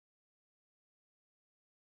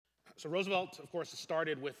So Roosevelt, of course,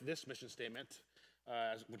 started with this mission statement,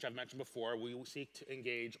 which I've mentioned before. We seek to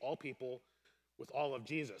engage all people with all of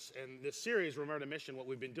Jesus. And this series, Remember the Mission, what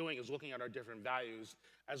we've been doing is looking at our different values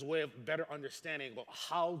as a way of better understanding about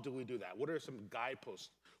how do we do that? What are some guideposts?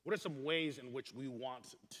 What are some ways in which we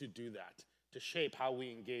want to do that, to shape how we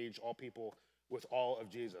engage all people with all of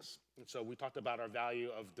Jesus? And so we talked about our value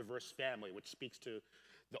of diverse family, which speaks to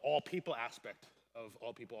the all people aspect of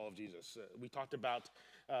all people, all of Jesus. We talked about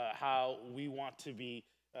how we want to be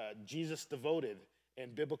Jesus devoted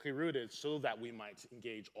and biblically rooted so that we might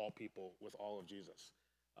engage all people with all of Jesus.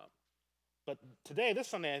 Uh, but today, this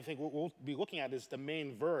Sunday, I think what we'll be looking at is the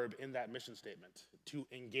main verb in that mission statement, to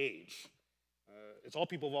engage. It's all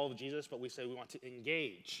people of all of Jesus, but we say we want to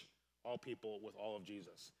engage all people with all of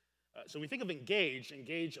Jesus. So when we think of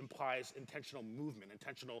engage implies intentional movement,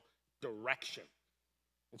 intentional direction.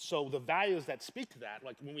 And so the values that speak to that,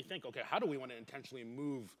 like when we think, okay, how do we want to intentionally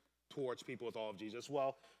move towards people with all of Jesus?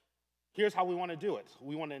 Well, here's how we want to do it.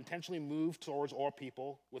 We want to intentionally move towards all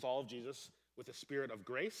people with all of Jesus with a spirit of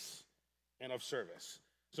grace and of service.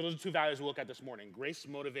 So those are two values we'll look at this morning. Grace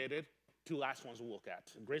motivated, two last ones we'll look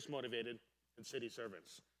at. Grace motivated and city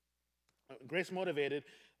servants. Grace motivated,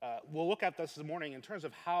 we'll look at this morning in terms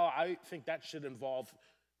of how I think that should involve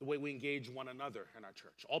the way we engage one another in our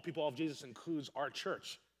church. All people of Jesus includes our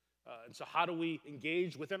church. And so how do we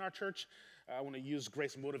engage within our church? I want to use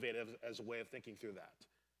grace motivated as a way of thinking through that.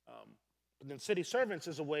 But then city servants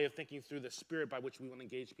is a way of thinking through the spirit by which we want to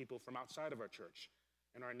engage people from outside of our church,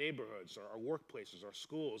 in our neighborhoods, our workplaces, our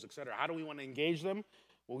schools, et cetera. How do we want to engage them?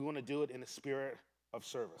 Well, we want to do it in a spirit of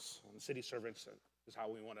service. And city servants is how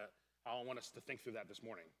I want us to think through that this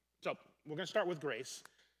morning. So we're going to start with grace.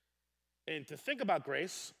 And to think about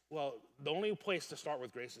grace, well, the only place to start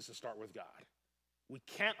with grace is to start with God. We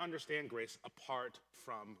can't understand grace apart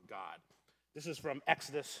from God. This is from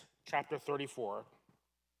Exodus chapter 34.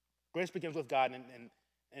 Grace begins with God,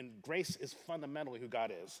 and grace is fundamentally who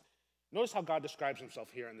God is. Notice how God describes himself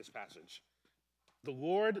here in this passage. The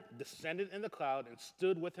Lord descended in the cloud and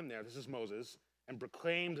stood with him there, this is Moses, and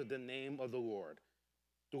proclaimed the name of the Lord.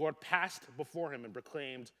 The Lord passed before him and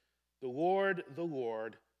proclaimed, the Lord,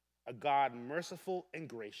 a God merciful and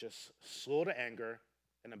gracious, slow to anger,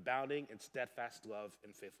 and abounding in steadfast love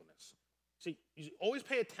and faithfulness. See, you always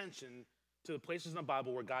pay attention to the places in the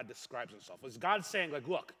Bible where God describes himself. It's God saying, like,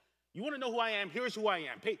 look, you want to know who I am? Here's who I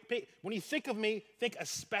am. When you think of me, think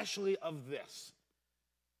especially of this.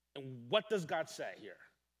 And what does God say here?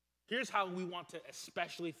 Here's how we want to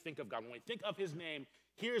especially think of God. When we think of his name,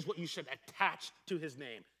 here's what you should attach to his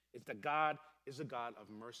name. It's that God is a God of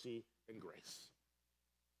mercy and grace.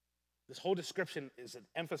 This whole description is an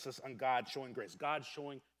emphasis on God showing grace, God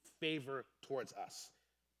showing favor towards us.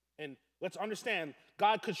 And let's understand,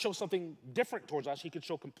 God could show something different towards us. He could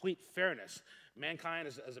show complete fairness. Mankind,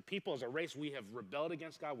 as a people, as a race, we have rebelled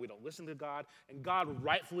against God. We don't listen to God. And God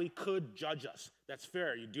rightfully could judge us. That's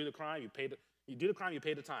fair. You do the crime, you pay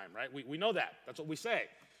the time, right? We know that. That's what we say.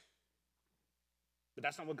 But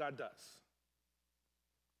that's not what God does.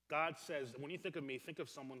 God says, when you think of me, think of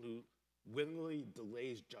someone who willingly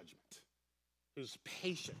delays judgment, who's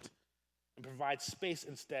patient, and provides space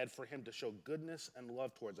instead for him to show goodness and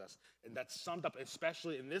love towards us. And that's summed up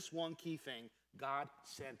especially in this one key thing: God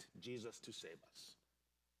sent Jesus to save us.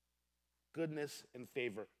 Goodness and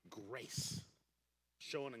favor, grace,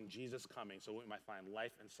 shown in Jesus coming so we might find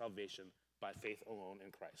life and salvation by faith alone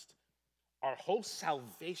in Christ. Our whole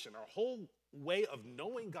salvation, our whole way of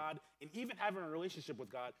knowing God and even having a relationship with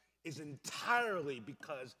God is entirely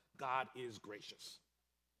because God is gracious.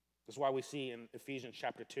 That's why we see in Ephesians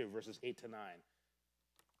chapter 2, verses 8 to 9.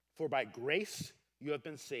 For by grace you have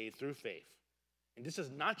been saved through faith. And this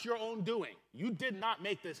is not your own doing. You did not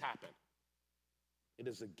make this happen. It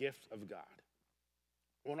is a gift of God.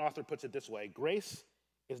 One author puts it this way: grace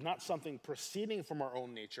is not something proceeding from our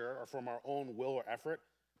own nature or from our own will or effort,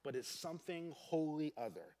 but is something wholly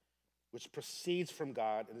other, which proceeds from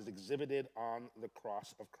God and is exhibited on the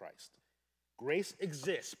cross of Christ. Grace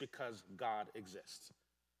exists because God exists.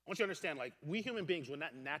 I want you to understand, like, we human beings would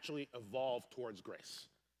not naturally evolve towards grace.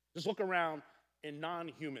 Just look around in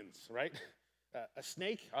non-humans, right?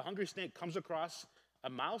 A hungry snake comes across a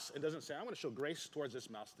mouse and doesn't say, I'm going to show grace towards this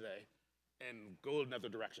mouse today and go another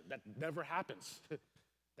direction. That never happens.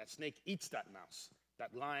 That snake eats that mouse.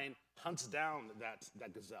 That lion hunts down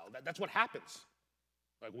that gazelle. That's what happens.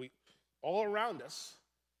 Like, all around us,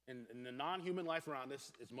 in the non-human life around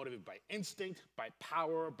us, is motivated by instinct, by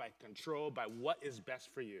power, by control, by what is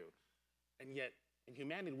best for you. And yet, In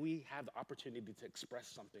humanity, we have the opportunity to express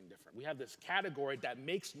something different. We have this category that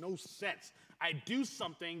makes no sense. I do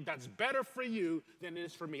something that's better for you than it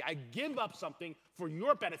is for me. I give up something for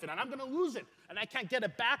your benefit, and I'm going to lose it. And I can't get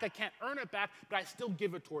it back. I can't earn it back, but I still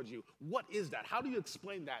give it towards you. What is that? How do you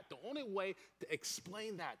explain that? The only way to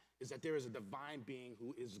explain that is that there is a divine being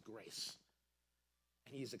who is grace.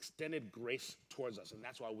 And he's extended grace towards us, and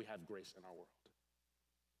that's why we have grace in our world.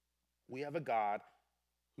 We have a God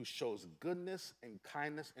who shows goodness and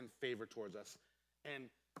kindness and favor towards us. And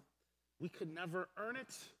we could never earn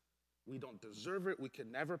it. We don't deserve it. We could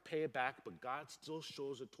never pay it back, but God still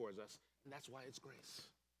shows it towards us, and that's why it's grace.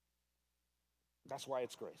 That's why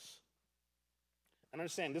it's grace. And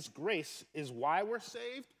understand, this grace is why we're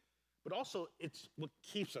saved, but also it's what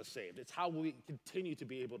keeps us saved. It's how we continue to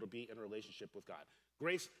be able to be in a relationship with God.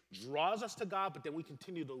 Grace draws us to God, but then we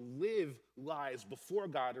continue to live lives before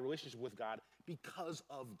God, a relationship with God, because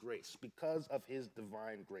of grace, because of his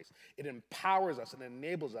divine grace. It empowers us and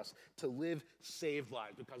enables us to live saved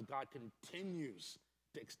lives because God continues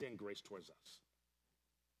to extend grace towards us.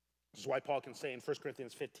 This is why Paul can say in 1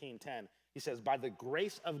 Corinthians 15:10, he says, by the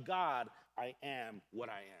grace of God, I am what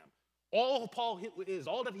I am. All Paul is,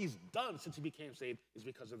 all that he's done since he became saved is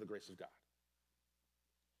because of the grace of God.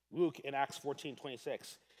 Luke in Acts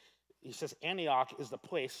 14:26, he says, Antioch is the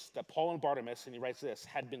place that Paul and Barnabas, and he writes this,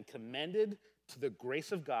 had been commended to the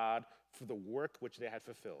grace of God for the work which they had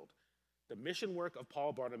fulfilled. The mission work of Paul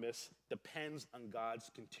and Barnabas depends on God's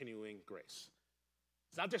continuing grace.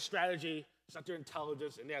 It's not their strategy, it's not their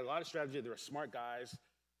intelligence, and they had a lot of strategy, they were smart guys.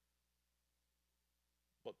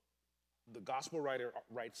 But the gospel writer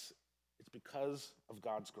writes, it's because of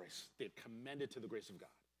God's grace. They're commended to the grace of God,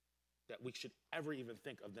 that we should ever even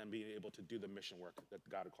think of them being able to do the mission work that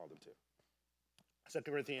God had called them to.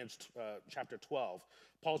 2 Corinthians chapter 12,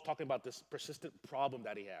 Paul's talking about this persistent problem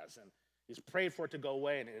that he has, and he's prayed for it to go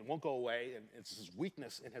away, and it won't go away, and it's his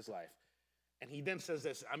weakness in his life. And he then says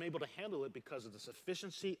this, I'm able to handle it because of the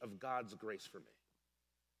sufficiency of God's grace for me,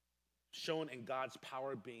 shown in God's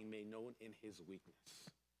power being made known in his weakness.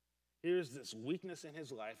 Here's this weakness in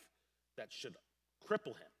his life that should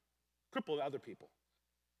cripple him, cripple other people.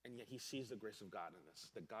 And yet he sees the grace of God in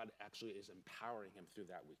this, that God actually is empowering him through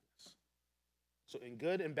that weakness. So in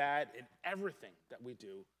good and bad, in everything that we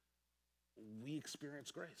do, we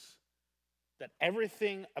experience grace. That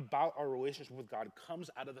everything about our relationship with God comes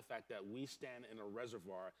out of the fact that we stand in a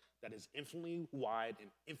reservoir that is infinitely wide and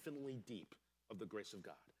infinitely deep of the grace of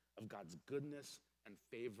God, of God's goodness and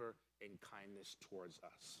favor and kindness towards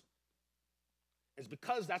us. It's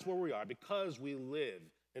because that's where we are, because we live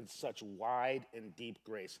in such wide and deep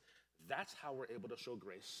grace. That's how we're able to show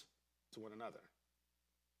grace to one another.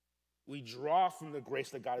 We draw from the grace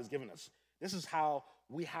that God has given us. This is how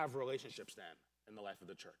we have relationships then in the life of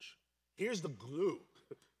the church. Here's the glue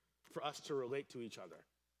for us to relate to each other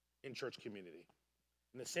in church community.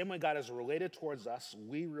 In the same way God is related towards us,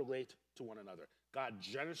 we relate to one another. God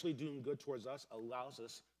generously doing good towards us allows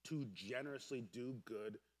us to generously do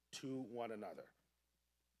good to one another.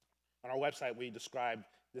 On our website, we describe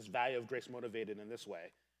this value of grace motivated in this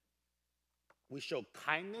way. We show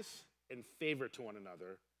kindness and favor to one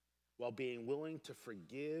another while being willing to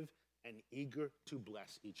forgive and eager to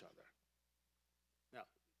bless each other. Now,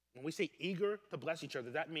 when we say eager to bless each other,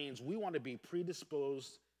 that means we want to be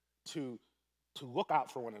predisposed to look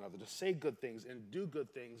out for one another, to say good things and do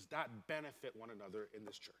good things that benefit one another in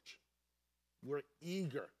this church. We're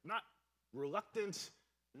eager, not reluctant,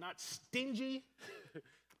 not stingy,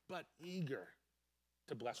 but eager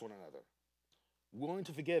to bless one another. Willing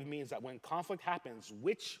to forgive means that when conflict happens,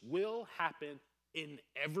 which will happen in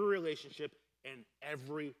every relationship and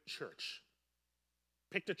every church.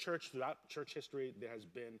 Pick the church throughout church history, there has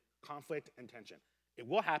been conflict and tension. It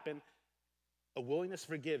will happen. A willingness to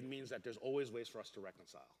forgive means that there's always ways for us to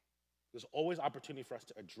reconcile. There's always opportunity for us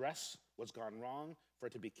to address what's gone wrong, for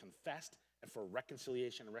it to be confessed, and for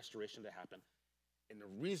reconciliation and restoration to happen. And the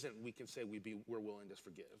reason we can say we're willing to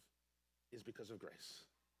forgive is because of grace.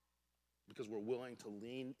 Because we're willing to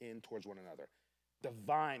lean in towards one another.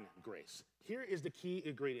 Divine grace. Here is the key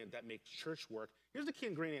ingredient that makes church work. Here's the key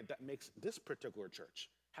ingredient that makes this particular church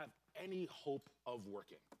have any hope of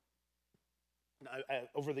working. Now,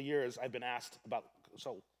 over the years, I've been asked about,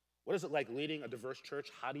 so what is it like leading a diverse church?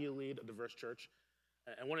 How do you lead a diverse church?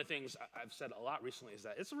 And one of the things I've said a lot recently is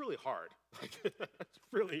that it's really hard. It's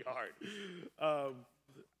really hard.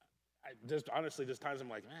 There's times I'm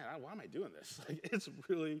like, man, why am I doing this? It's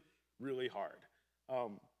really, really hard.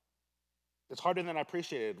 It's harder than I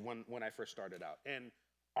appreciated when I first started out. And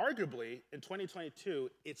arguably, in 2022,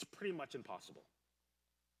 it's pretty much impossible.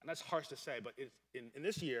 And that's harsh to say, but in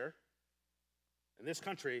this year, In this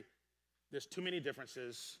country, there's too many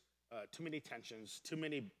differences, too many tensions, too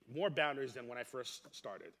many more boundaries than when I first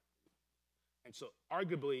started. And so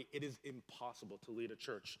arguably, it is impossible to lead a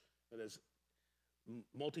church that is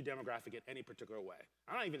multi-demographic in any particular way.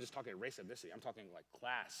 I'm not even just talking race, ethnicity. I'm talking like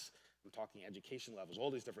class. I'm talking education levels,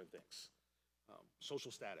 all these different things.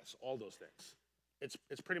 Social status, all those things.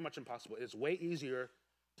 It's pretty much impossible. It's way easier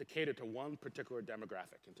to cater to one particular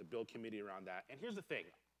demographic and to build community around that. And here's the thing.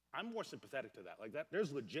 I'm more sympathetic to that. Like that,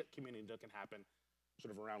 there's legit community that can happen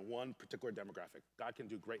sort of around one particular demographic. God can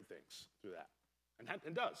do great things through that.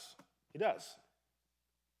 And does. He does.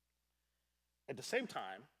 At the same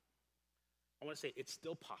time, I want to say it's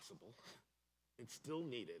still possible, it's still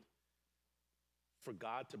needed for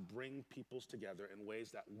God to bring peoples together in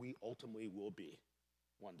ways that we ultimately will be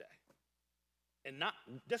one day. And not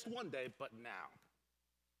just one day, but now.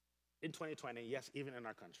 In 2020, yes, even in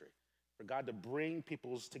our country. For God to bring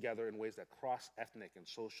peoples together in ways that cross ethnic and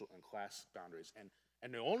social and class boundaries.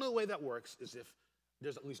 And the only way that works is if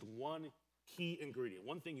there's at least one key ingredient,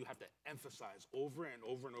 one thing you have to emphasize over and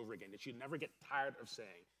over and over again that you never get tired of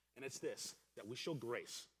saying. And it's this, that we show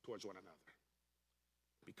grace towards one another.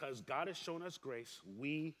 Because God has shown us grace,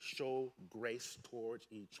 we show grace towards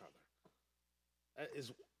each other.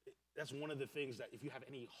 That's one of the things that if you have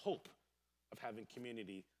any hope of having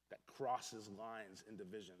community that crosses lines and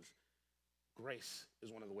divisions, grace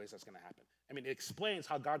is one of the ways that's going to happen. I mean, it explains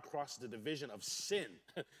how God crossed the division of sin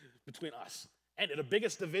between us and the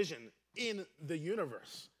biggest division in the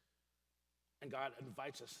universe. And God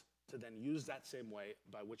invites us to then use that same way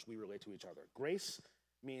by which we relate to each other. Grace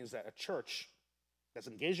means that a church that's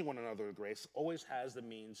engaging one another with grace always has the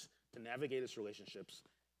means to navigate its relationships,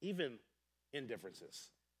 even in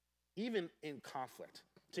differences, even in conflict.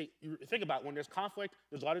 See, you think about when there's conflict,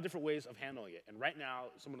 there's a lot of different ways of handling it. And right now,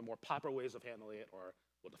 some of the more popular ways of handling it are,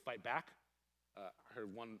 well, to fight back. I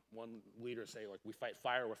heard one leader say, like, we fight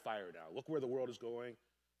fire with fire now. Look where the world is going.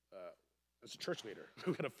 As a church leader,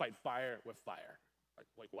 we're going to fight fire with fire.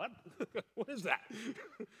 Like what? What is that?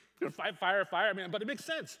 Gonna fight fire with fire? I mean, but it makes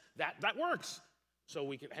sense. That works. So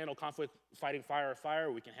we can handle conflict fighting fire with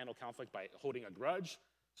fire. We can handle conflict by holding a grudge.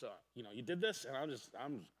 So, you did this, and I'm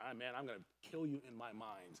going to kill you in my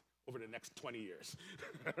mind over the next 20 years,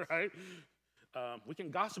 right? We can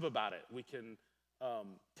gossip about it. We can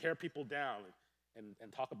tear people down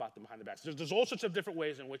and talk about them behind the backs. There's all sorts of different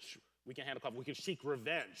ways in which we can handle conflict. We can seek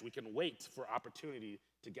revenge. We can wait for opportunity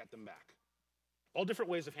to get them back. All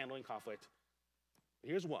different ways of handling conflict.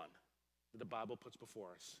 Here's one that the Bible puts before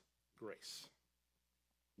us: grace.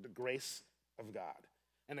 The grace of God.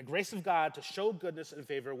 And the grace of God to show goodness and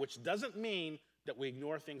favor, which doesn't mean that we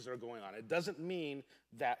ignore things that are going on. It doesn't mean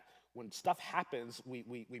that when stuff happens, we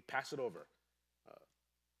pass it over.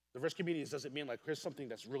 Diverse communities doesn't mean like here's something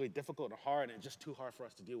that's really difficult and hard and it's just too hard for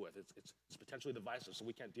us to deal with. It's potentially divisive, so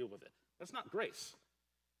we can't deal with it. That's not grace.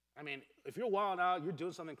 I mean, if you're wild out, you're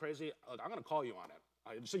doing something crazy, I'm going to call you on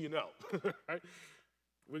it, so you know. Right?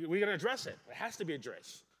 We're going to address it. It has to be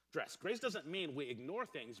addressed. Grace doesn't mean we ignore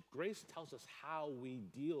things. Grace tells us how we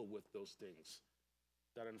deal with those things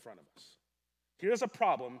that are in front of us. Here's a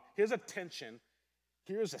problem. Here's a tension.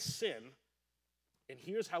 Here's a sin. And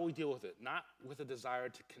here's how we deal with it. Not with a desire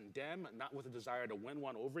to condemn, not with a desire to win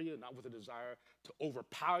one over you, not with a desire to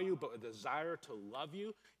overpower you, but a desire to love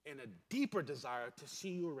you and a deeper desire to see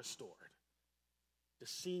you restored, to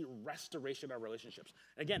see restoration in our relationships.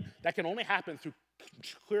 Again, that can only happen through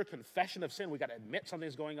clear confession of sin. We got to admit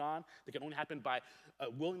something's going on. That can only happen by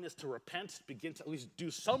a willingness to repent, begin to at least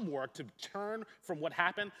do some work to turn from what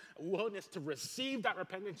happened, a willingness to receive that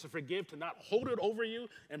repentance, to forgive, to not hold it over you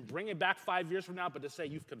and bring it back 5 years from now, but to say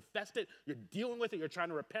you've confessed it, you're dealing with it, you're trying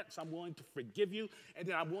to repent, so I'm willing to forgive you, and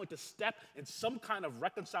then I'm willing to step in some kind of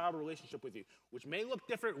reconciled relationship with you, which may look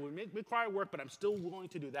different, may require work, but I'm still willing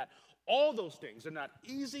to do that. All those things are not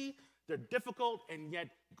easy, they're difficult, and yet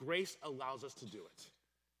grace allows us to do it.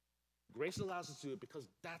 Grace allows us to do it because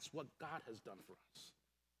that's what God has done for us.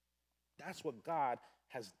 That's what God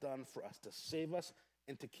has done for us, to save us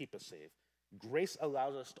and to keep us safe. Grace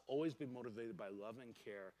allows us to always be motivated by love and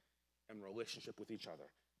care and relationship with each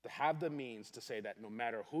other, to have the means to say that no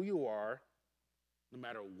matter who you are, no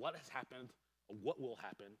matter what has happened or what will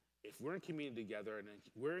happen, if we're in community together and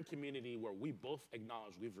we're in community where we both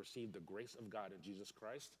acknowledge we've received the grace of God in Jesus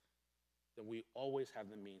Christ, then we always have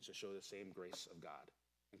the means to show the same grace of God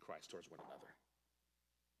in Christ towards one another.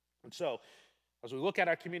 And so, as we look at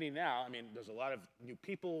our community now, I mean, there's a lot of new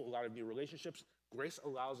people, a lot of new relationships. Grace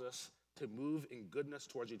allows us to move in goodness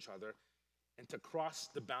towards each other and to cross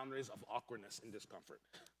the boundaries of awkwardness and discomfort.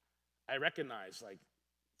 I recognize, like,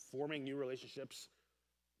 forming new relationships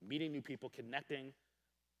meeting new people, connecting.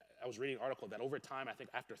 I was reading an article that over time, I think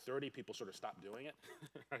after 30, people sort of stop doing it,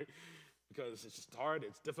 right? Because it's just hard,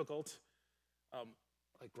 it's difficult.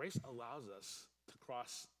 Like grace allows us to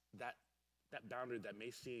cross that boundary that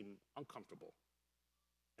may seem uncomfortable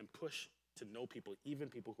and push to know people, even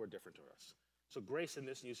people who are different to us. So grace in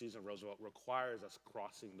this new season of Roosevelt requires us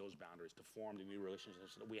crossing those boundaries to form the new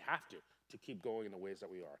relationships that we have to keep going in the ways that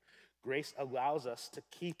we are. Grace allows us to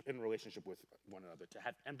keep in relationship with one another, to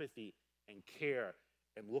have empathy and care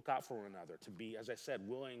and look out for one another, to be, as I said,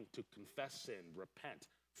 willing to confess sin, repent,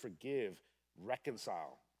 forgive,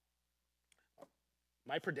 reconcile.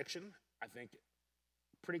 My prediction, I think,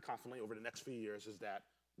 pretty confidently over the next few years is that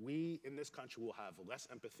we in this country will have less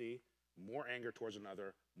empathy, more anger towards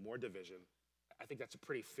another, more division. I think that's a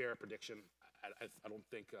pretty fair prediction. I don't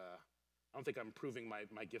think I'm proving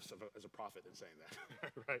my gifts as a prophet in saying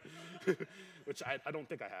that, right? Which I don't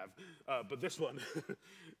think I have. But this one,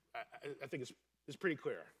 I think is pretty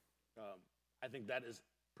clear. I think that is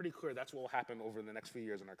pretty clear. That's what will happen over the next few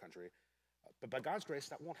years in our country. But by God's grace,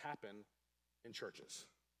 that won't happen in churches,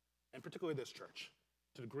 and particularly this church,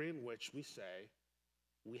 to the degree in which we say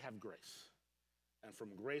we have grace. And from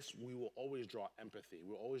grace, we will always draw empathy.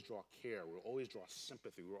 We'll always draw care. We'll always draw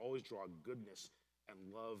sympathy. We'll always draw goodness and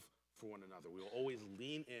love for one another. We'll always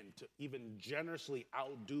lean in to even generously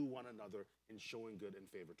outdo one another in showing good and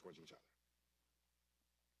favor towards each other.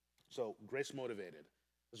 So grace motivated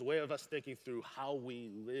is a way of us thinking through how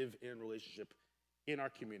we live in relationship in our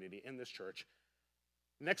community, in this church.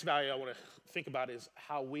 The next value I want to think about is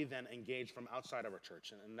how we then engage from outside of our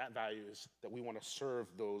church. And that value is that we want to serve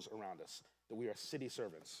those around us, that we are city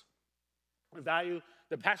servants. The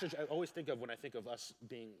passage I always think of when I think of us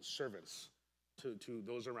being servants to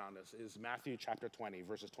those around us is Matthew chapter 20,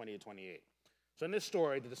 verses 20 to 28. So in this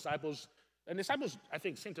story, the disciples, I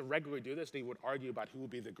think, seem to regularly do this. They would argue about who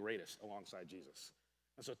would be the greatest alongside Jesus.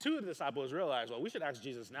 And so two of the disciples realized, well, we should ask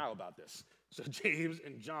Jesus now about this. So James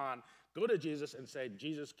and John go to Jesus and say,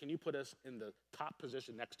 Jesus, can you put us in the top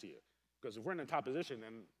position next to you? Because if we're in the top position,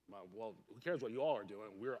 then, well, who cares what you all are doing?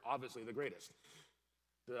 We're obviously the greatest.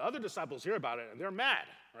 The other disciples hear about it, and they're mad,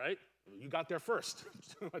 right? You got there first.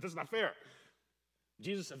 That's not fair.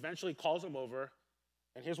 Jesus eventually calls them over,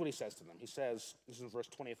 and here's what he says to them. He says, this is in verse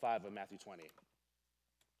 25 of Matthew 20.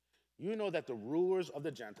 You know that the rulers of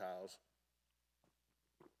the Gentiles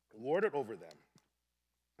lord it over them,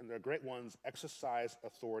 and their great ones exercise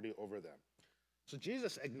authority over them. So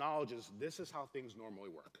Jesus acknowledges this is how things normally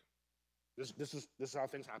work. This is how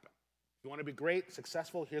things happen. If you want to be great,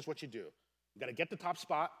 successful, here's what you do. You got to get the top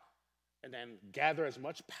spot and then gather as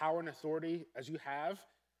much power and authority as you have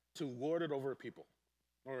to lord it over people.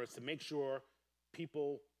 In other words, to make sure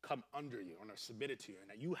people come under you and are submitted to you and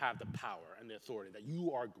that you have the power and the authority, that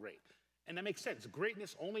you are great. And that makes sense.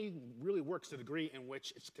 Greatness only really works to the degree in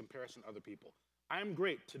which it's comparison to other people. I'm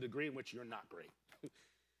great to the degree in which you're not great.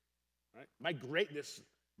 Right? My greatness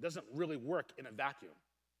doesn't really work in a vacuum.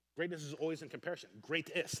 Greatness is always in comparison.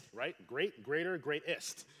 Greatest, right? Great, greater,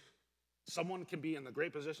 greatest. Someone can be in the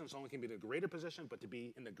great position, someone can be in the greater position, but to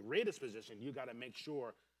be in the greatest position, you got to make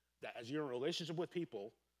sure that as you're in a relationship with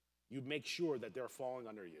people, you make sure that they're falling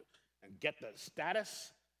under you and get the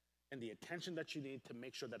status and the attention that you need to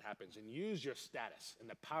make sure that happens, and use your status and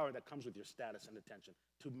the power that comes with your status and attention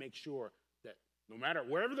to make sure that no matter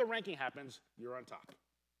wherever the ranking happens, you're on top,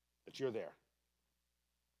 that you're there.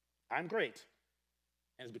 I'm great,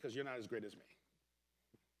 and it's because you're not as great as me.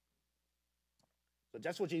 So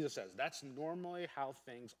that's what Jesus says. That's normally how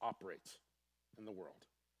things operate in the world.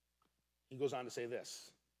 He goes on to say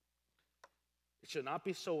this. It should not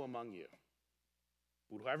be so among you.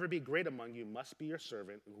 But whoever be great among you must be your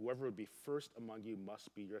servant, and whoever would be first among you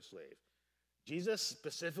must be your slave. Jesus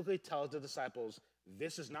specifically tells the disciples,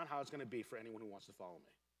 this is not how it's going to be for anyone who wants to follow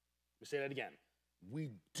me. Let me say that again.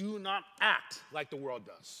 We do not act like the world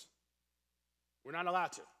does. We're not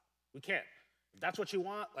allowed to. We can't. If that's what you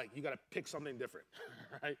want, you got to pick something different,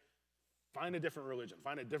 right? Find a different religion.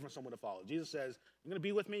 Find a different someone to follow. Jesus says, you're going to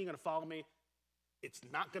be with me. You're going to follow me. It's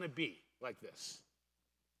not going to be like this.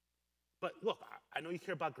 But look, I know you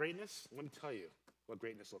care about greatness. Let me tell you what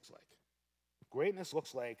greatness looks like. Greatness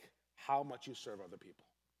looks like how much you serve other people.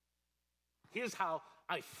 Here's how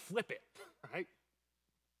I flip it, right?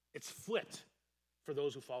 It's flipped for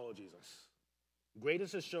those who follow Jesus.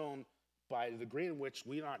 Greatness is shown by the degree in which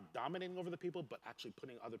we are not dominating over the people, but actually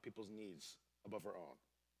putting other people's needs above our own,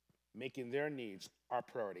 making their needs our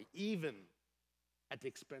priority, even at the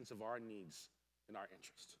expense of our needs and our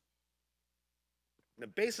interest. The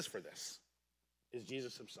basis for this is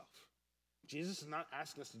Jesus himself. Jesus is not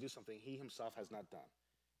asking us to do something he himself has not done.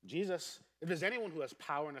 Jesus, if there's anyone who has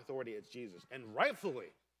power and authority, it's Jesus. And rightfully,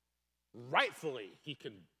 he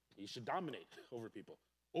should dominate over people,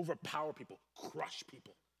 overpower people, crush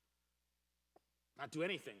people. Not do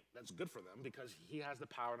anything that's good for them because he has the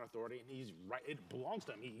power and authority and he's right. It belongs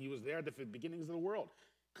to him. He was there at the beginnings of the world,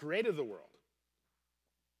 created the world.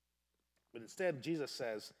 But instead, Jesus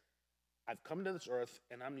says, I've come to this earth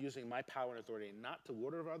and I'm using my power and authority not to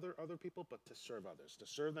lord over other people, but to serve others, to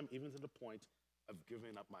serve them even to the point of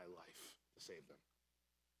giving up my life to save them.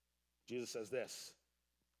 Jesus says this,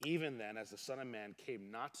 even then, as the Son of Man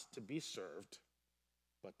came not to be served,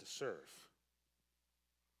 but to serve,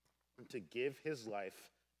 and to give his life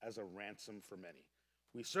as a ransom for many.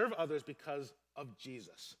 We serve others because of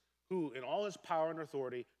Jesus, who in all his power and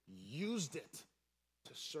authority used it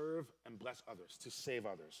to serve and bless others, to save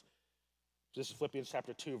others. This is Philippians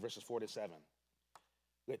chapter 2, verses 4 to 7.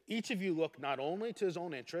 Let each of you look not only to his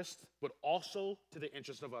own interest, but also to the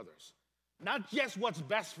interest of others. Not just what's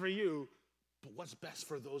best for you, but what's best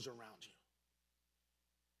for those around you.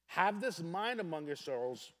 Have this mind among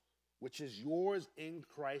yourselves, which is yours in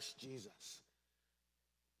Christ Jesus.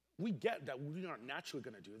 We get that we aren't naturally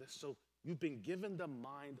going to do this, so you've been given the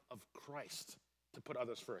mind of Christ to put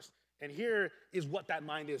others first. And here is what that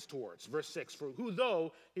mind is towards. Verse 6, for who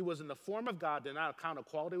though he was in the form of God did not account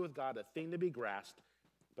equality with God a thing to be grasped,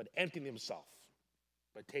 but emptied himself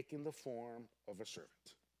by taking the form of a servant.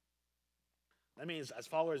 That means as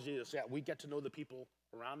followers of Jesus, we get to know the people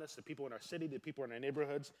around us, the people in our city, the people in our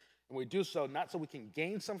neighborhoods, and we do so not so we can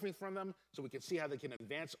gain something from them, so we can see how they can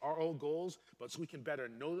advance our own goals, but so we can better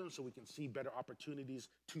know them, so we can see better opportunities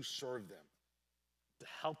to serve them, to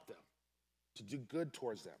help them, to do good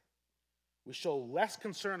towards them. We show less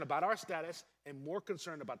concern about our status and more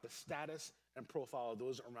concern about the status and profile of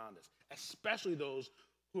those around us, especially those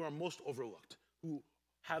who are most overlooked, who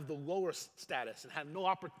have the lower status and have no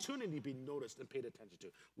opportunity to be noticed and paid attention to.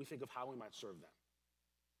 We think of how we might serve them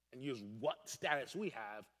and use what status we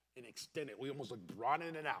have and extend it. We almost like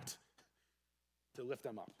broaden it out to lift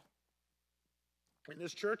them up. In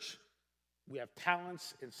this church, we have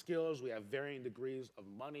talents and skills. We have varying degrees of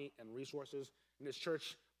money and resources. In this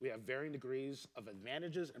church, we have varying degrees of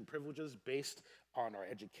advantages and privileges based on our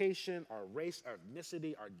education, our race, our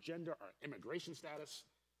ethnicity, our gender, our immigration status.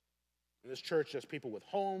 In this church, there's people with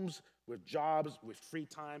homes, with jobs, with free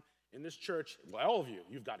time. In this church, well, all of you,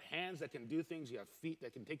 you've got hands that can do things, you have feet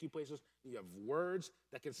that can take you places, you have words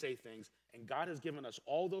that can say things, and God has given us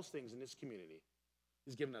all those things in this community.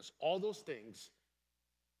 He's given us all those things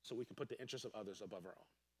so we can put the interests of others above our own,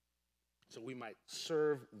 so we might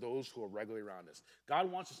serve those who are regularly around us.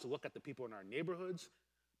 God wants us to look at the people in our neighborhoods,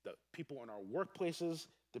 the people in our workplaces,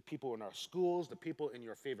 the people in our schools, the people in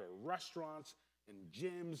your favorite restaurants and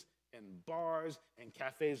gyms and bars and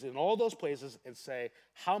cafes and all those places and say,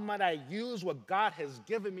 how might I use what God has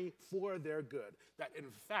given me for their good? That in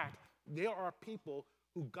fact, there are people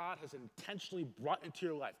who God has intentionally brought into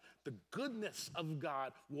your life. The goodness of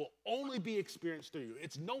God will only be experienced through you.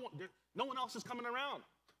 It's no one else is coming around.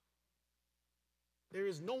 There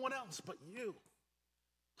is no one else but you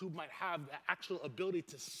who might have the actual ability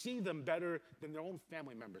to see them better than their own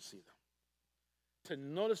family members see them, to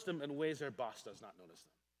notice them in ways their boss does not notice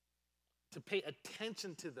them, to pay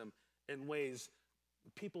attention to them in ways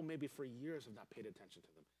people maybe for years have not paid attention to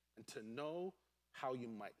them, and to know how you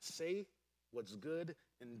might say what's good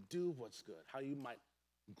and do what's good, how you might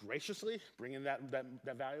graciously bring in that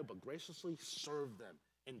value, but graciously serve them,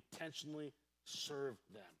 intentionally serve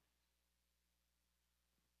them.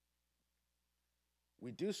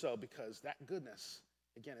 We do so because that goodness,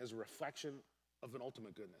 again, is a reflection of an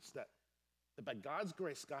ultimate goodness, that by God's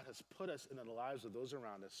grace, God has put us in the lives of those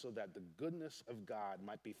around us so that the goodness of God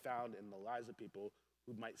might be found in the lives of people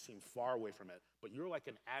who might seem far away from it, but you're like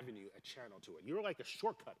an avenue, a channel to it. You're like a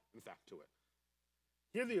shortcut, in fact, to it.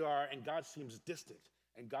 Here they are, and God seems distant,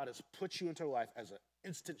 and God has put you into life as an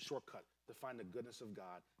instant shortcut to find the goodness of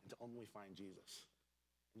God and to only find Jesus.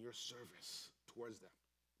 And your service towards them,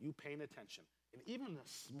 you paying attention, and even in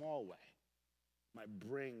a small way, might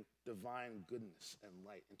bring divine goodness and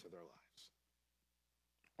light into their lives.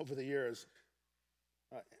 Over the years,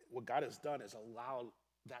 what God has done is allowed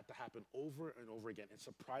that to happen over and over again in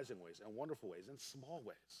surprising ways, in wonderful ways, in small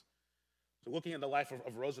ways. So looking at the life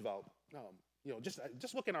of Roosevelt,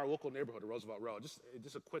 just look in our local neighborhood of Roosevelt Road,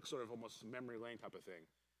 just a quick sort of almost memory lane type of thing.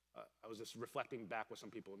 I was just reflecting back with some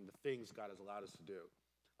people and the things God has allowed us to do.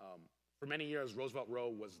 For many years, Roosevelt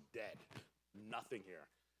Road was dead, nothing here.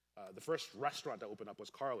 The first restaurant that opened up was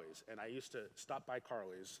Carly's, and I used to stop by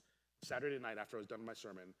Carly's Saturday night after I was done with my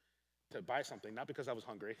sermon to buy something, not because I was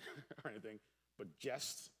hungry or anything, but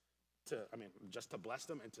just just to bless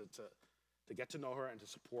them and to get to know her and to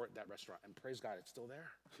support that restaurant. And praise God, it's still there.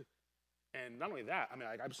 And not only that,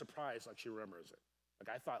 I'm surprised she remembers it.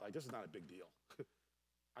 I thought this is not a big deal.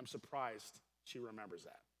 I'm surprised she remembers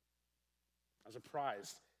that. I'm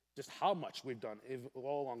surprised just how much we've done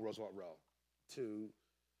all along Roosevelt Row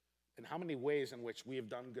and how many ways in which we have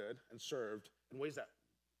done good and served in ways that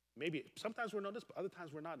maybe sometimes we're noticed, but other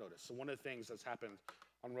times we're not noticed. So one of the things that's happened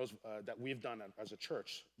on that we've done as a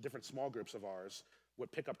church, different small groups of ours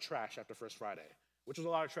would pick up trash after First Friday, which was a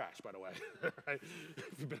lot of trash, by the way, right?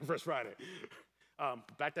 If you've been First Friday.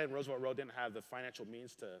 Back then, Roosevelt Road didn't have the financial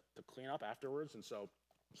means to clean up afterwards, and so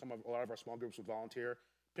a lot of our small groups would volunteer,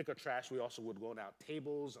 pick up trash. We also would loan out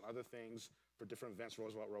tables and other things for different events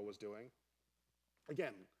Roosevelt Road was doing.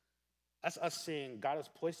 Again, that's us seeing God has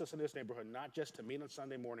placed us in this neighborhood not just to meet on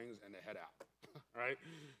Sunday mornings and to head out, right?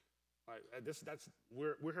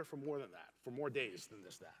 We're here for more than that, for more days than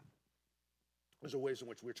that. Those are ways in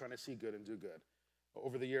which we're trying to see good and do good.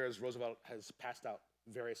 Over the years, Roosevelt has passed out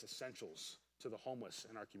various essentials to the homeless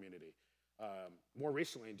in our community. More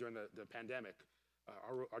recently, during the pandemic,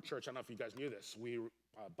 our church, I don't know if you guys knew this, we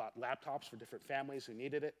bought laptops for different families who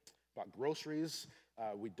needed it, bought groceries.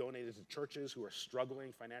 We donated to churches who are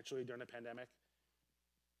struggling financially during the pandemic.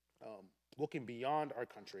 Looking beyond our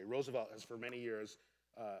country, Roosevelt has for many years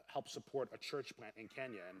helped support a church plant in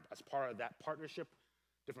Kenya. And as part of that partnership,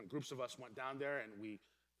 different groups of us went down there and we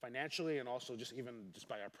financially and also just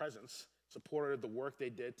by our presence supported the work they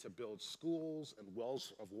did to build schools and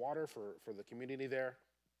wells of water for the community there.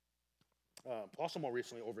 Also more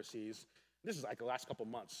recently overseas, this is the last couple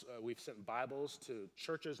months, we've sent Bibles to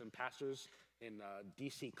churches and pastors in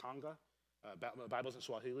DC, Congo, Bibles in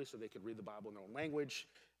Swahili so they could read the Bible in their own language.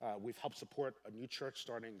 We've helped support a new church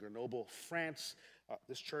starting in Grenoble, France.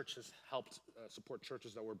 This church has helped support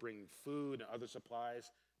churches that were bringing food and other supplies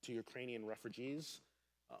to Ukrainian refugees.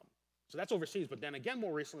 So that's overseas, but then again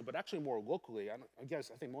more recently, but actually more locally, I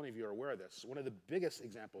think many of you are aware of this. One of the biggest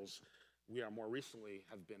examples we are more recently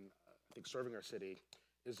have been, serving our city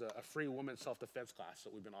is a free women's self-defense class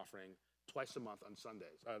that we've been offering twice a month on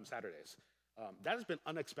Saturdays. That has been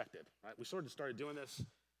unexpected, right? We sort of started doing this,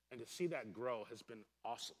 and to see that grow has been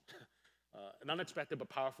awesome. An unexpected but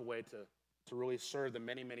powerful way to really serve the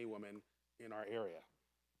many, many women in our area.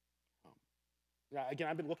 Again,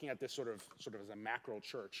 I've been looking at this sort of as a macro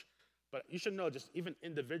church, but you should know just even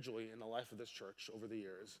individually in the life of this church over the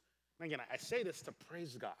years. And again, I say this to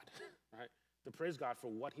praise God, right? To praise God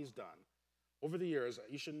for what he's done. Over the years,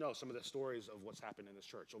 you should know some of the stories of what's happened in this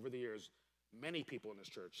church. Over the years, many people in this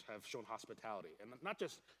church have shown hospitality. And not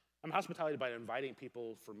just, hospitality by inviting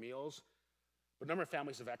people for meals, but a number of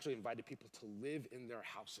families have actually invited people to live in their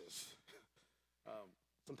houses.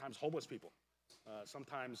 Sometimes homeless people,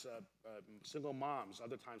 sometimes single moms,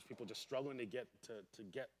 other times people just struggling to get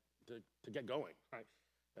going, right?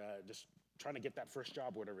 Just trying to get that first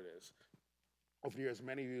job, whatever it is. Over the years,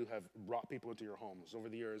 many of you have brought people into your homes. Over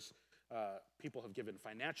the years, people have given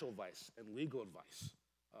financial advice and legal advice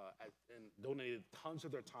and donated tons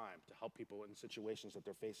of their time to help people in situations that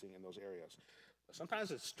they're facing in those areas. Sometimes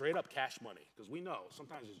it's straight up cash money, because we know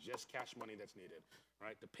sometimes it's just cash money that's needed,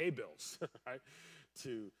 right? To pay bills, right?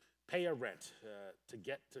 To pay a rent, to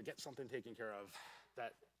get something taken care of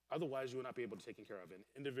that otherwise you would not be able to take care of. And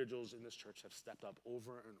individuals in this church have stepped up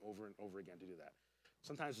over and over and over again to do that.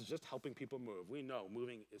 Sometimes it's just helping people move. We know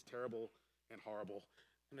moving is terrible and horrible,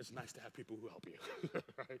 and it's nice to have people who help you,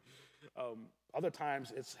 right? Other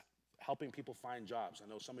times it's helping people find jobs. I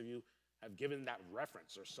know some of you have given that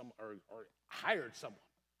reference or hired someone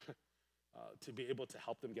to be able to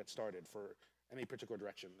help them get started for any particular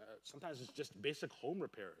direction. Sometimes it's just basic home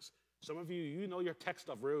repairs. Some of you, you know your tech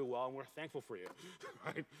stuff really well, and we're thankful for you,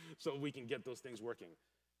 right? So we can get those things working.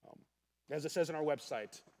 As it says on our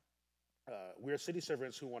website, we are city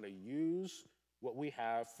servants who want to use what we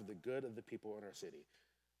have for the good of the people in our city.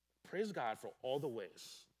 Praise God for all the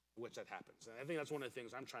ways in which that happens. And I think that's one of the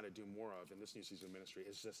things I'm trying to do more of in this new season of ministry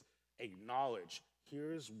is just acknowledge,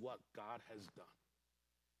 here's what God has done.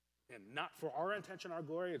 And not for our intention, our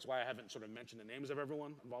glory. It's why I haven't sort of mentioned the names of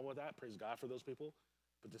everyone involved with that. Praise God for those people.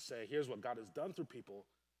 But to say, here's what God has done through people,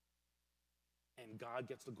 and God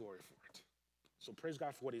gets the glory for it. So praise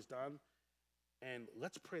God for what he's done, and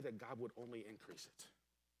let's pray that God would only increase it.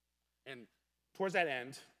 And towards that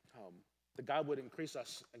end, that God would increase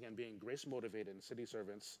us, again, being grace-motivated and city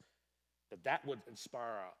servants, that would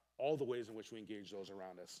inspire all the ways in which we engage those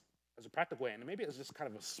around us as a practical way. And maybe it's just kind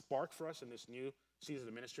of a spark for us in this new season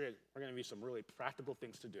of ministry. We're going to be some really practical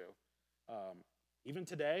things to do. Even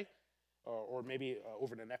today, or maybe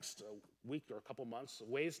over the next week or a couple months,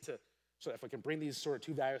 ways to So if I can bring these sort of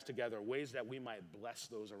two values together, ways that we might bless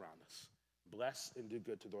those around us. Bless and do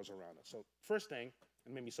good to those around us. So first thing,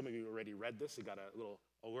 and maybe some of you already read this, you got a little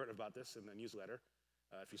alert about this in the newsletter,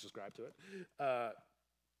 if you subscribe to it.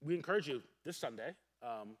 We encourage you this Sunday,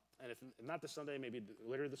 and if not this Sunday, maybe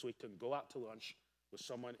later this week, to go out to lunch with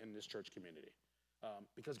someone in this church community.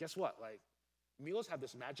 Because guess what? Like, meals have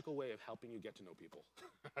this magical way of helping you get to know people.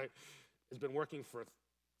 Right? It's been working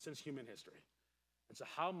since human history. And so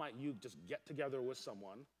how might you just get together with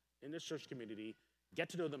someone in this church community, get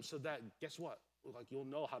to know them so that, guess what? Like, you'll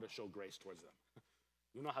know how to show grace towards them.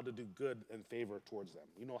 You know how to do good and favor towards them.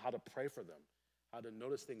 You know how to pray for them, how to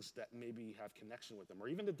notice things that maybe have connection with them, or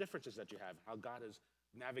even the differences that you have, how God has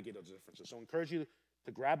navigated those differences. So I encourage you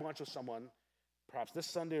to grab lunch with someone, perhaps this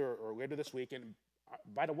Sunday or later this week. And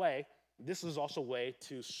by the way, this is also a way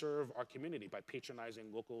to serve our community by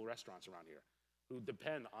patronizing local restaurants around here who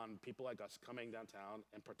depend on people like us coming downtown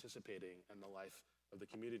and participating in the life of the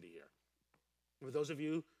community here. For those of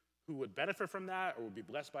you who would benefit from that or would be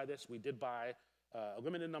blessed by this, we did buy a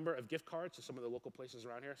limited number of gift cards to some of the local places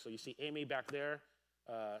around here. So you see Amy back there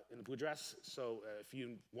in the blue dress. So if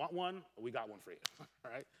you want one, we got one for you,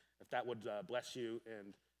 all right? If that would bless you.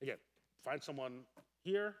 And again, find someone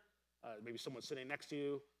here, maybe someone sitting next to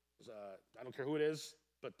you. I don't care who it is,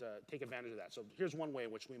 but take advantage of that. So here's one way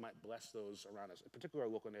in which we might bless those around us, in particular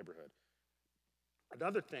our local neighborhood.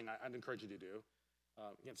 Another thing I'd encourage you to do,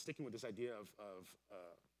 again, sticking with this idea of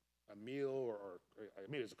a meal or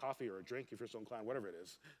maybe it's a coffee or a drink if you're so inclined, whatever it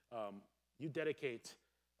is, you dedicate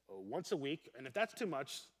once a week, and if that's too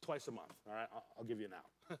much, twice a month, all right? I'll give you an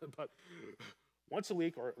out. But once a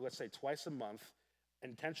week, or let's say twice a month,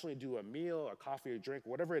 intentionally do a meal, a coffee, or drink,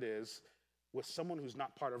 whatever it is, with someone who's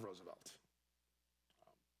not part of Roosevelt.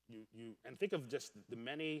 And think of just the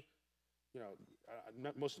many,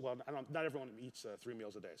 not everyone eats 3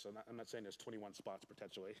 meals a day, so I'm not saying there's 21 spots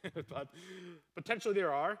potentially, but potentially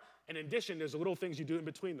there are. And in addition, there's the little things you do in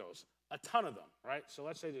between those, a ton of them, right? So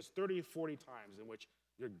let's say there's 30, 40 times in which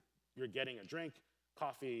you're getting a drink,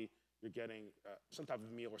 coffee, you're getting some type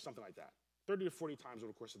of meal or something like that. 30 to 40 times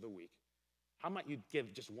over the course of the week. How might you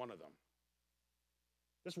give just one of them?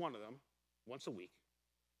 Just one of them, once a week.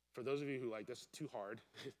 For those of you who like this too hard,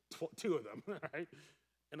 2 of them, right,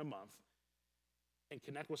 in a month, and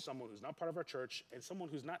connect with someone who's not part of our church and someone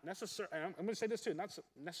who's not necessarily, and I'm going to say this too, not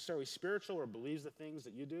necessarily spiritual or believes the things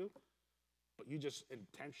that you do, but you just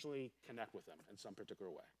intentionally connect with them in some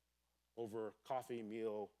particular way, over coffee,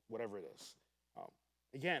 meal, whatever it is.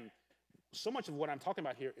 Again, so much of what I'm talking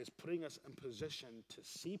about here is putting us in position to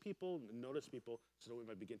see people, notice people, so that we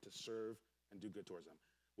might begin to serve and do good towards them.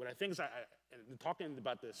 What I think is, and talking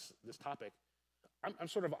about this topic, I'm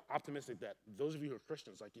sort of optimistic that those of you who are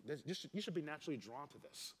Christians, like you should be naturally drawn to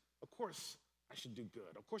this. Of course, I should do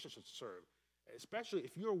good. Of course, I should serve, especially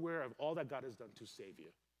if you're aware of all that God has done to save you.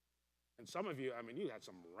 And some of you, you had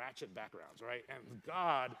some ratchet backgrounds, right? And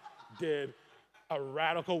God did a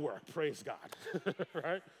radical work. Praise God,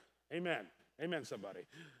 right? Amen. Amen, somebody.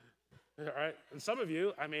 All right? And some of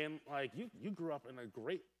you, you grew up in a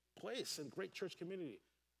great place and great church community.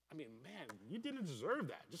 Man, you didn't deserve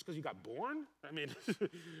that just because you got born.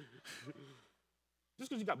 Just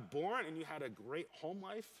because you got born and you had a great home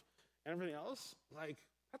life and everything else,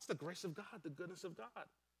 that's the grace of God, the goodness of God.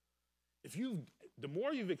 The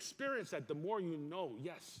more you've experienced that, the more you know,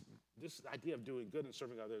 yes, this idea of doing good and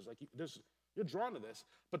serving others, you're drawn to this.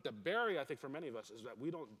 But the barrier, I think, for many of us is that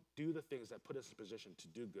we don't do the things that put us in a position to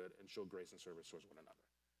do good and show grace and service towards one another.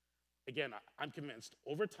 Again, I'm convinced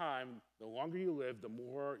over time, the longer you live, the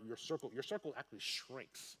more your circle actually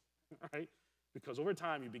shrinks, right? Because over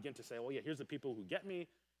time, you begin to say, well, yeah, here's the people who get me.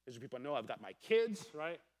 Here's the people I know. I've got my kids,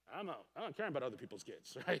 right? I'm not caring about other people's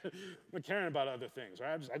kids, right? I'm not caring about other things,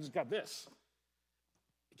 right? I just got this.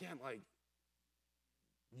 Again,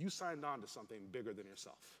 you signed on to something bigger than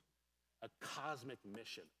yourself. A cosmic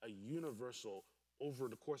mission, a universal, over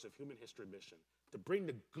the course of human history mission, to bring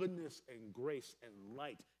the goodness and grace and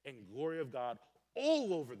light and glory of God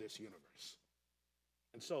all over this universe.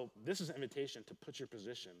 And so this is an invitation to put your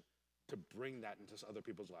position to bring that into other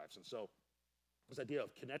people's lives. And so this idea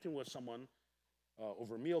of connecting with someone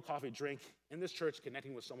over a meal, coffee, drink in this church,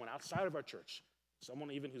 connecting with someone outside of our church,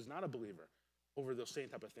 someone even who's not a believer, over those same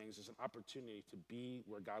type of things is an opportunity to be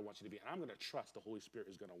where God wants you to be. And I'm going to trust the Holy Spirit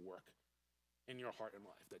is going to work in your heart and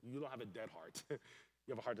life, that you don't have a dead heart.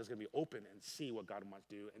 You have a heart that's going to be open and see what God wants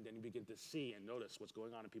to do, and then you begin to see and notice what's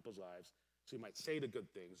going on in people's lives, so you might say the good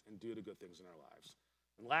things and do the good things in our lives.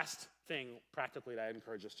 And last thing, practically, that I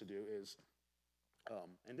encourage us to do is,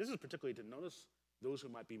 and this is particularly to notice those who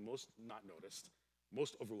might be most not noticed,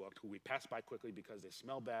 most overlooked, who we pass by quickly because they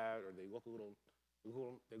smell bad or they look a little,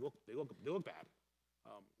 they look bad.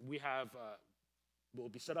 We have, we'll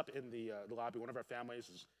be set up in the lobby. One of our families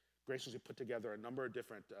has graciously put together a number of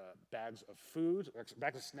different bags of food,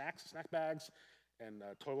 bags of snacks, snack bags, and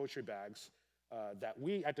toiletry bags that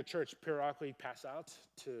we at the church periodically pass out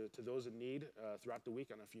to those in need throughout the week.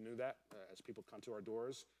 I don't know if you knew that. As people come to our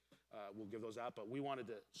doors, we'll give those out. But we wanted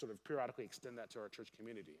to sort of periodically extend that to our church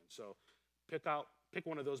community. And so pick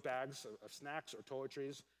one of those bags of snacks or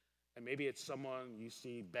toiletries, and maybe it's someone you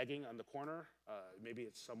see begging on the corner. Maybe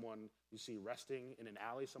it's someone you see resting in an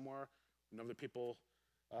alley somewhere. We know the people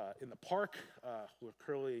in the park who are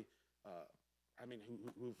clearly,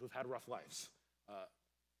 who've had rough lives.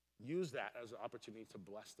 Use that as an opportunity to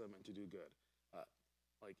bless them and to do good.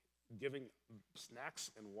 Like giving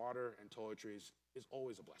snacks and water and toiletries is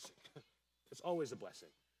always a blessing. It's always a blessing.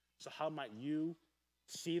 So how might you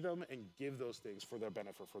see them and give those things for their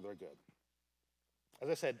benefit, for their good? As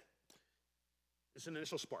I said, it's an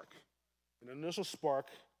initial spark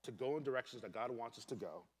to go in directions that God wants us to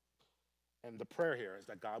go. And the prayer here is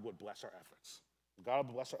that God would bless our efforts. God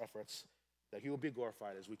would bless our efforts, that he will be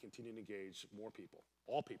glorified as we continue to engage more people,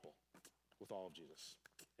 all people, with all of Jesus.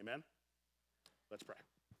 Amen? Let's pray.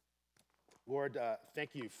 Lord,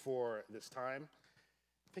 thank you for this time.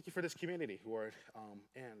 Thank you for this community, Lord,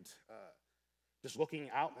 and just looking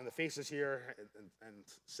out in the faces here and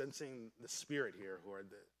sensing the spirit here, Lord,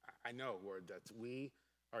 I know, Lord, that we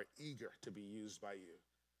are eager to be used by you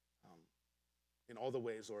in all the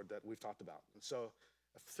ways, Lord, that we've talked about. And so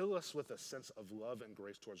fill us with a sense of love and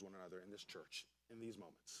grace towards one another in this church, in these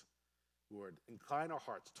moments. Lord, incline our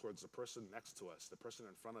hearts towards the person next to us, the person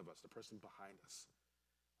in front of us, the person behind us.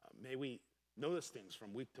 May we notice things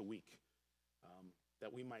from week to week,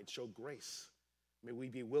 that we might show grace. May we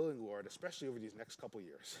be willing, Lord, especially over these next couple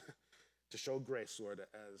years, to show grace, Lord,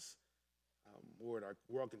 as, Lord, our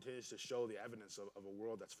world continues to show the evidence of a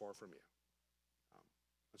world that's far from you.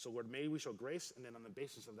 And so, Lord, may we show grace, and then on the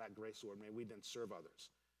basis of that grace, Lord, may we then serve others.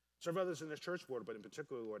 Serve others in this church, Lord, but in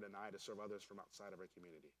particular, Lord, and I to serve others from outside of our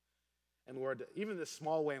community. And Lord, even this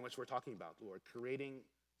small way in which we're talking about, Lord,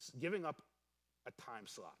 giving up a time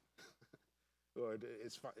slot. Lord,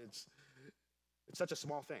 it's such a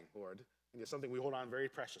small thing, Lord, and it's something we hold on very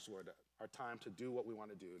precious, Lord, our time to do what we want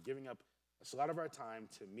to do, giving up a slot of our time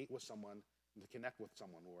to meet with someone and to connect with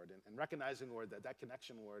someone, Lord, and recognizing, Lord, that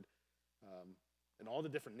connection, Lord, in all the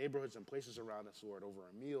different neighborhoods and places around us, Lord, over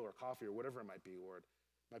a meal or coffee or whatever it might be, Lord,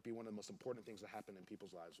 might be one of the most important things that happen in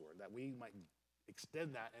people's lives, Lord, that we might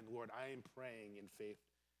extend that. And Lord, I am praying in faith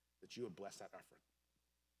that you would bless that effort.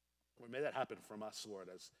 Lord, may that happen from us, Lord,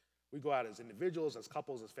 as we go out as individuals, as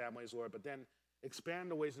couples, as families, Lord, but then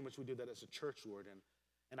expand the ways in which we do that as a church, Lord.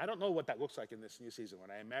 And I don't know what that looks like in this new season,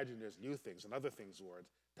 Lord. I imagine there's new things and other things, Lord,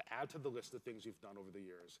 to add to the list of things you've done over the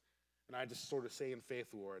years. And I just sort of say in faith,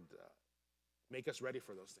 Lord, make us ready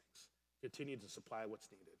for those things. Continue to supply what's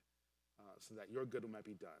needed so that your good might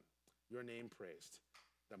be done, your name praised,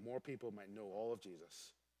 that more people might know all of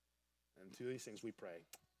Jesus. And to these things we pray.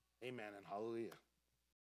 Amen and hallelujah.